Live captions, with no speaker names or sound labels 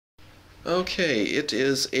Okay, it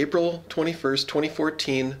is April 21st,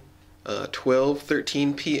 2014,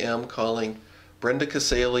 12:13 p.m. calling Brenda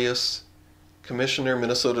Casselius, Commissioner,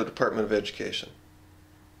 Minnesota Department of Education.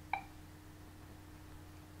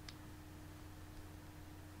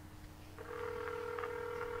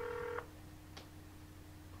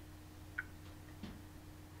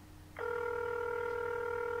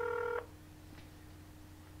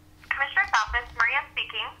 Commissioner's office, Maria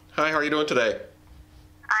speaking. Hi, how are you doing today?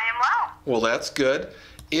 I am well. Well, that's good.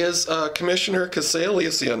 Is Commissioner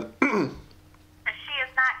Casselius in? If she is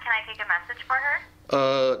not, can I take a message for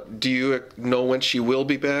her? Do you know when she will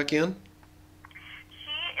be back in?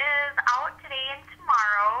 She is out today and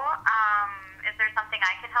tomorrow. Is there something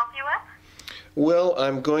I can help you with? Well,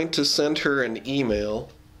 I'm going to send her an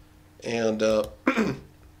email, and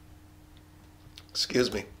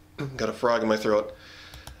excuse me, got a frog in my throat.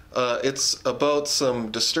 It's about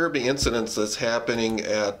some disturbing incidents that's happening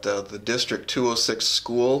at the District 206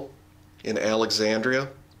 school in Alexandria.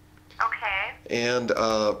 Okay. And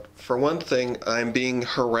for one thing, I'm being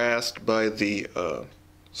harassed by the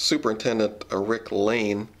Superintendent, Rick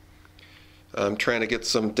Lahn. I'm trying to get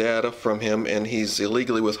some data from him, and he's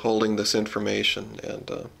illegally withholding this information.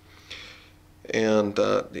 And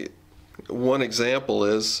one example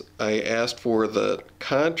is I asked for the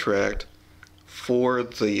contract for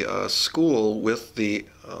the school with the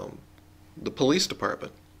police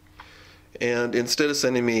department. And instead of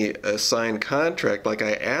sending me a signed contract like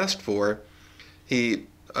I asked for, he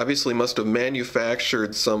obviously must have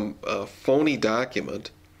manufactured some phony document.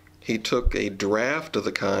 He took a draft of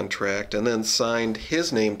the contract and then signed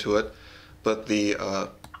his name to it, but the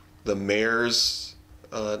mayor's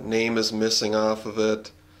name is missing off of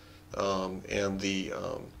it, and the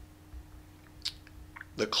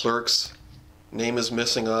clerk's name is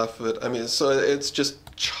missing off of it. I mean, so it's just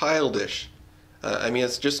childish. I mean,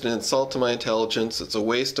 it's just an insult to my intelligence. It's a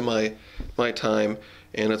waste of my time,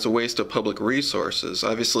 and it's a waste of public resources.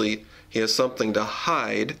 Obviously, he has something to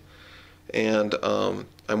hide, and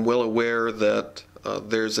I'm well aware that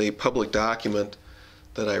there's a public document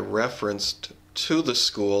that I referenced to the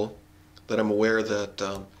school that I'm aware that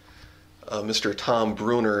Mr. Tom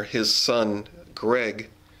Bruner, his son Greg,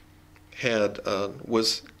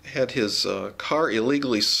 had his car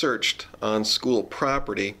illegally searched on school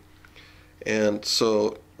property. And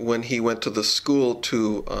so when he went to the school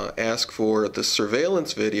to ask for the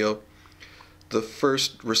surveillance video, the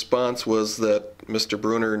first response was that Mr.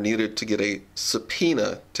 Bruner needed to get a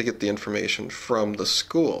subpoena to get the information from the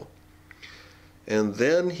school. And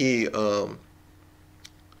then he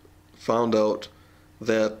found out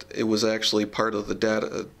that it was actually part of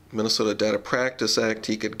the Minnesota Data Practice Act.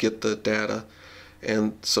 He could get the data.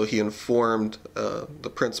 And so he informed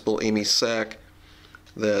the principal, Amy Sack,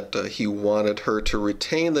 that he wanted her to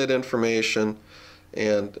retain that information,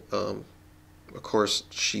 and of course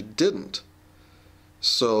she didn't.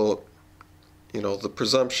 So, you know, the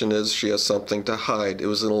presumption is she has something to hide. It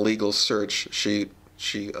was an illegal search. She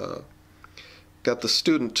got the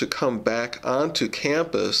student to come back onto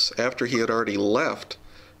campus after he had already left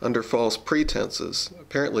under false pretenses.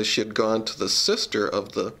 Apparently she had gone to the sister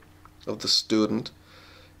of the student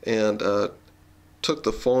and took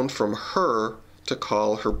the phone from her to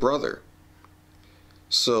call her brother.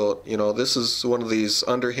 So, you know, this is one of these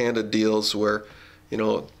underhanded deals where, you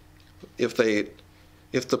know, if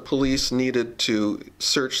the police needed to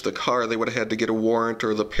search the car, they would have had to get a warrant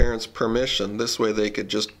or the parents' permission. This way they could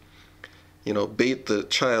just, you know, bait the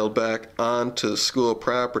child back onto school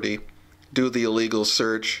property, do the illegal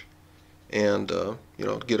search, and, you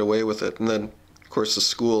know, get away with it. And then, of course, the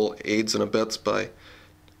school aids and abets by,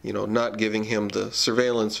 you know, not giving him the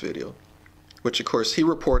surveillance video, which, of course, he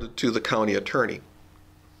reported to the county attorney.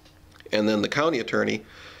 And then the county attorney,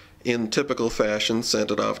 in typical fashion,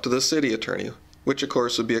 sent it off to the city attorney, which, of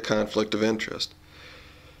course, would be a conflict of interest.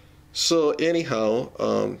 So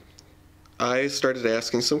anyhow, I started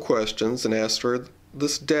asking some questions and asked for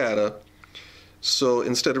this data. So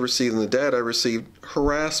instead of receiving the data, I received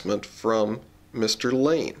harassment from Mr.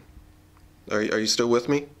 Lahn. Are you still with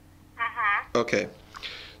me? Okay.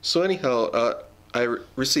 So anyhow, I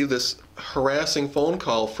received this harassing phone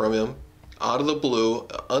call from him out of the blue,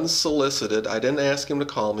 unsolicited. I didn't ask him to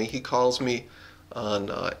call me. He calls me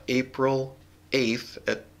on April 8th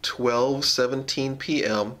at 12:17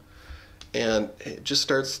 p.m. and it just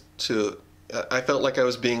starts to, I felt like I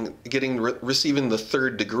was receiving the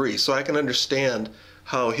third degree. So I can understand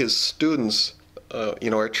how his students, you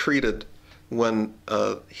know, are treated when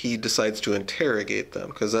he decides to interrogate them,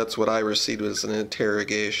 because that's what I received as an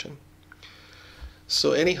interrogation.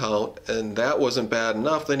 So anyhow, and that wasn't bad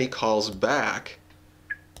enough, then he calls back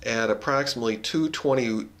at approximately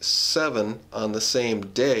 2:27 on the same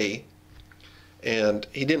day, and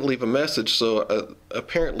he didn't leave a message, so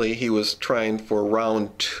apparently he was trying for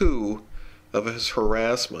round 2 of his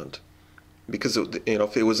harassment, because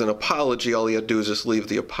if it was an apology, all he had to do is just leave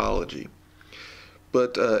the apology.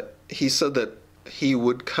 But he said that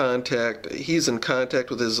he's in contact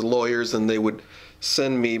with his lawyers and they would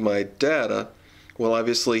send me my data. Well,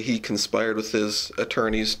 obviously he conspired with his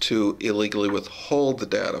attorneys to illegally withhold the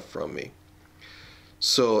data from me.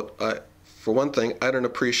 So, for one thing, I don't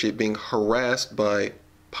appreciate being harassed by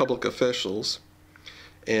public officials.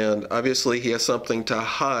 And obviously he has something to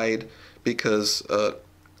hide, because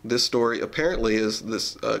this story apparently is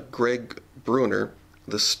this Greg Bruner,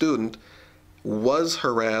 the student, was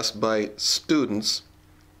harassed by students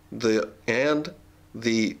and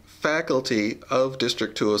the faculty of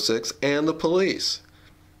District 206 and the police.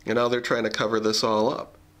 And now they're trying to cover this all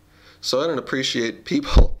up. So I don't appreciate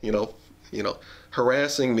people,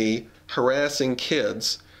 harassing me, harassing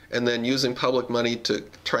kids, and then using public money to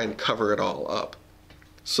try and cover it all up.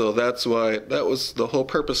 So that was the whole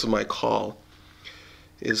purpose of my call,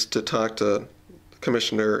 is to talk to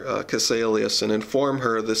Commissioner Casselius and inform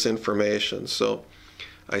her of this information. So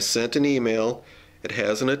I sent an email. It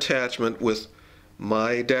has an attachment with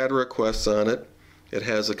my data requests on it. It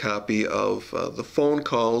has a copy of the phone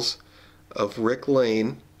calls of Rick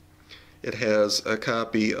Lane. It has a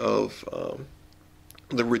copy of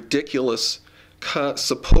the ridiculous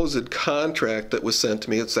supposed contract that was sent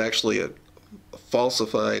to me. It's actually a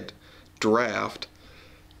falsified draft,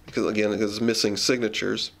 because again, it is missing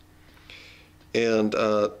signatures. And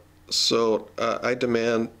so I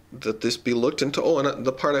demand that this be looked into. Oh, and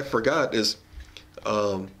the part I forgot is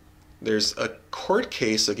there's a court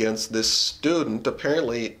case against this student.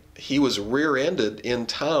 Apparently he was rear-ended in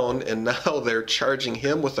town, and now they're charging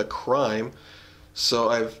him with a crime. So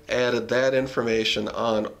I've added that information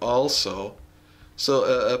on also. So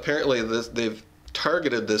apparently they've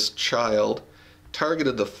targeted this child,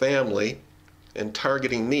 targeted the family, and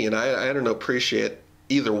targeting me, and I don't appreciate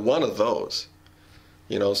either one of those.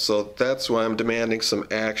 So that's why I'm demanding some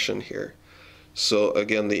action here. So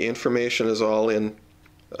again, the information is all in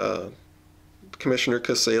Commissioner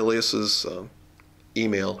Casselius's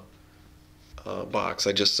email box.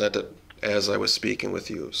 I just sent it as I was speaking with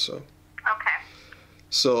you. So. Okay.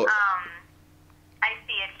 So. I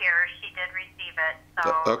see it here. She did receive it.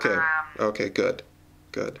 So. Okay. Okay. Good.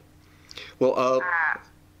 Good. Well,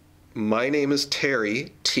 my name is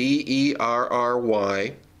Terry, Terry.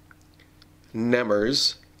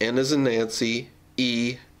 Nemmers, N as in Nancy,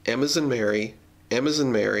 E, M as in Mary, M as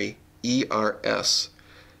in Mary, ERS.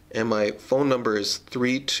 And my phone number is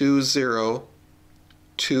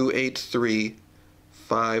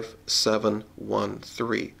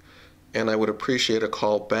 320-283-5713. And I would appreciate a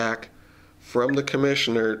call back from the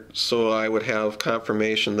commissioner, so I would have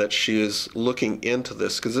confirmation that she is looking into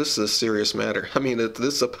this, because this is a serious matter. I mean, this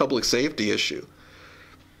is a public safety issue.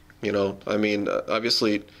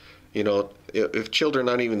 Obviously, if children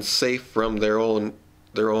aren't even safe from their own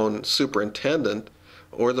superintendent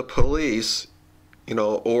or the police,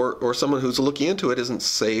 or someone who's looking into it isn't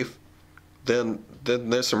safe, then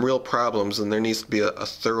there's some real problems, and there needs to be a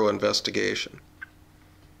thorough investigation.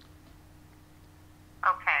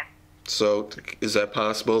 Okay. So is that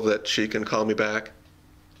possible that she can call me back?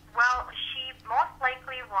 Well, she most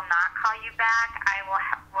likely will not call you back.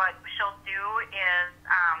 What she'll do is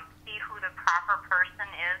see who the proper person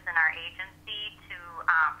is in our agency to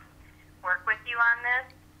work with you on this.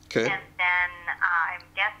 Okay. And then I'm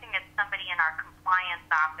guessing it's somebody in our compliance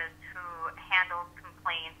office who handles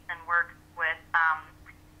complaints and works with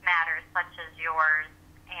matters such as yours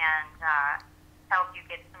and help you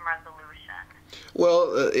get some resolution.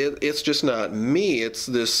 Well, it's just not me. It's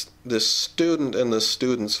this student and the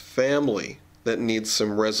student's family that needs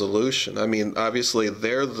some resolution. I mean, obviously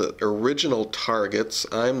they're the original targets.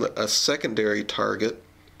 I'm a secondary target,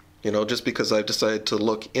 just because I've decided to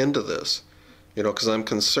look into this, because I'm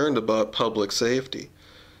concerned about public safety.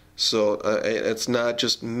 So it's not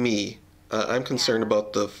just me. I'm concerned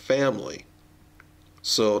about the family.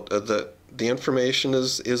 So the information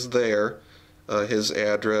is there, his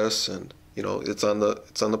address, and it's on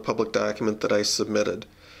the public document that I submitted.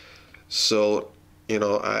 So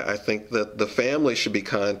I think that the family should be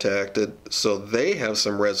contacted so they have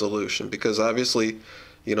some resolution, because obviously,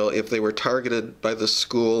 if they were targeted by the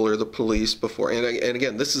school or the police before, and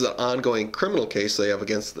again, this is an ongoing criminal case they have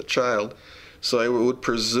against the child, so I would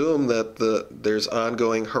presume that there's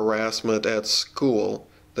ongoing harassment at school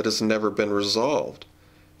that has never been resolved.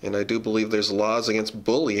 And I do believe there's laws against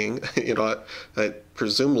bullying. I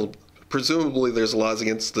presumably there's laws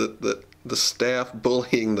against the staff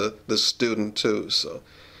bullying the student too. So,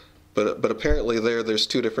 but apparently there's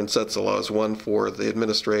two different sets of laws, one for the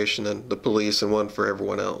administration and the police, and one for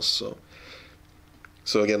everyone else.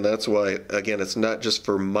 So again, that's why it's not just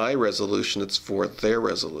for my resolution; it's for their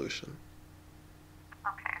resolution.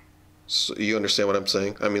 Okay. So you understand what I'm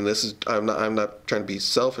saying? I mean, I'm not trying to be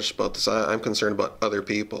selfish about this. I'm concerned about other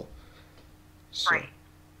people. So. Right.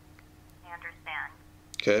 I understand.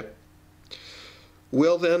 Okay.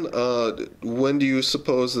 Well then, when do you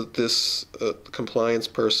suppose that this compliance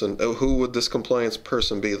person, who would this compliance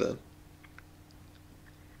person be then?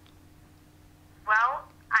 Well,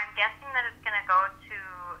 I'm guessing that it's going to go to,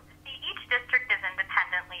 see, each district is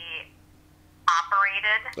independently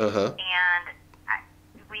operated, and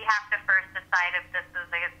we have to first decide if this is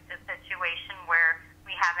a situation where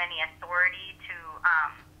we have any authority to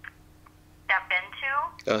step into.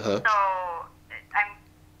 So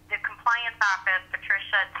the compliance office,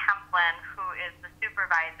 Patricia Templin, who is the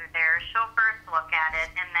supervisor there, she'll first look at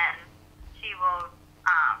it, and then she will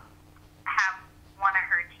have one of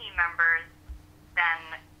her team members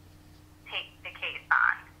then take the case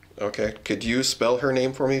on. Okay. Could you spell her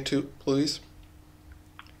name for me too, please?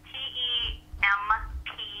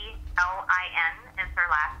 Templin is her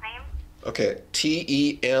last name. Okay.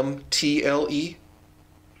 Temple.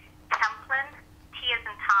 Templin, T as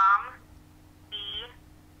in Tom, E,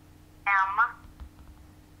 M,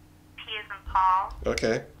 P as in Paul,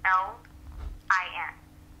 Okay. L-I-N.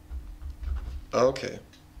 Okay.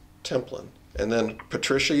 Templin. And then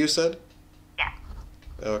Patricia, you said? Yes.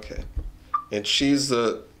 Okay. And she's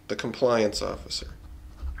the compliance officer.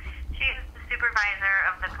 She's the supervisor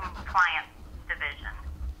of the compliance division.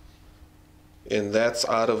 And that's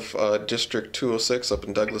out of District 206 up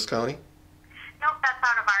in Douglas County? Nope, that's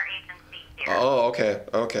out of our agency here. Oh, okay.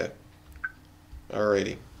 Okay.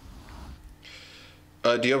 Alrighty.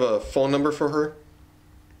 Do you have a phone number for her?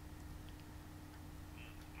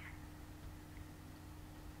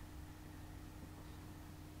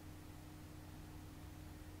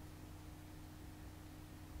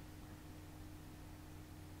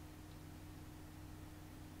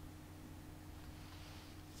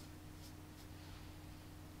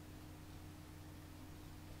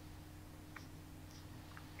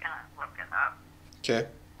 Gonna look it up. Okay.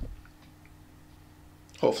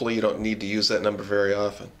 Hopefully you don't need to use that number very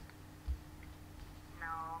often.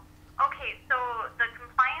 No. Okay, so the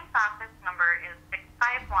compliance office number is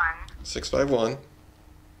 651 651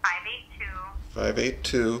 582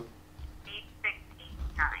 582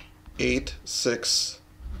 8689.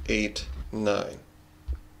 8689.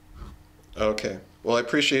 Okay. Well, I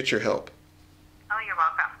appreciate your help. Oh, you're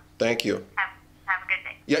welcome. Thank you. Have a good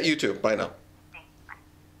day. Yeah, you too. Bye now.